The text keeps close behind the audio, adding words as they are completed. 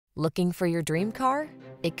Looking for your dream car?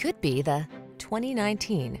 It could be the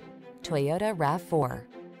 2019 Toyota RAV4.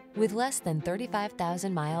 With less than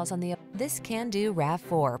 35,000 miles on this can-do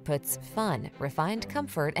RAV4 puts fun, refined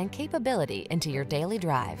comfort, and capability into your daily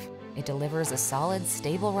drive. It delivers a solid,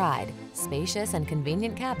 stable ride, spacious and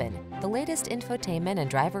convenient cabin, the latest infotainment and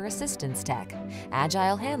driver assistance tech,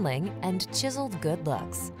 agile handling, and chiseled good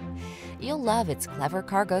looks. You'll love its clever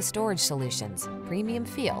cargo storage solutions, premium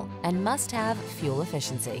feel, and must-have fuel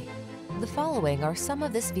efficiency. The following are some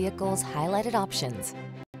of this vehicle's highlighted options: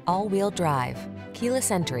 all-wheel drive,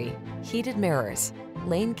 keyless entry, heated mirrors,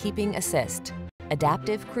 lane keeping assist,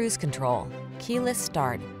 adaptive cruise control, keyless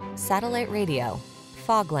start, satellite radio,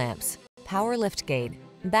 fog lamps, power liftgate,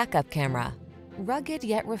 backup camera. Rugged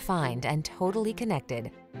yet refined and totally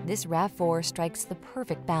connected, this RAV4 strikes the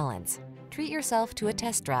perfect balance. Treat yourself to a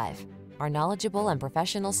test drive. Our knowledgeable and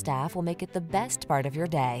professional staff will make it the best part of your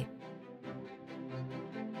day.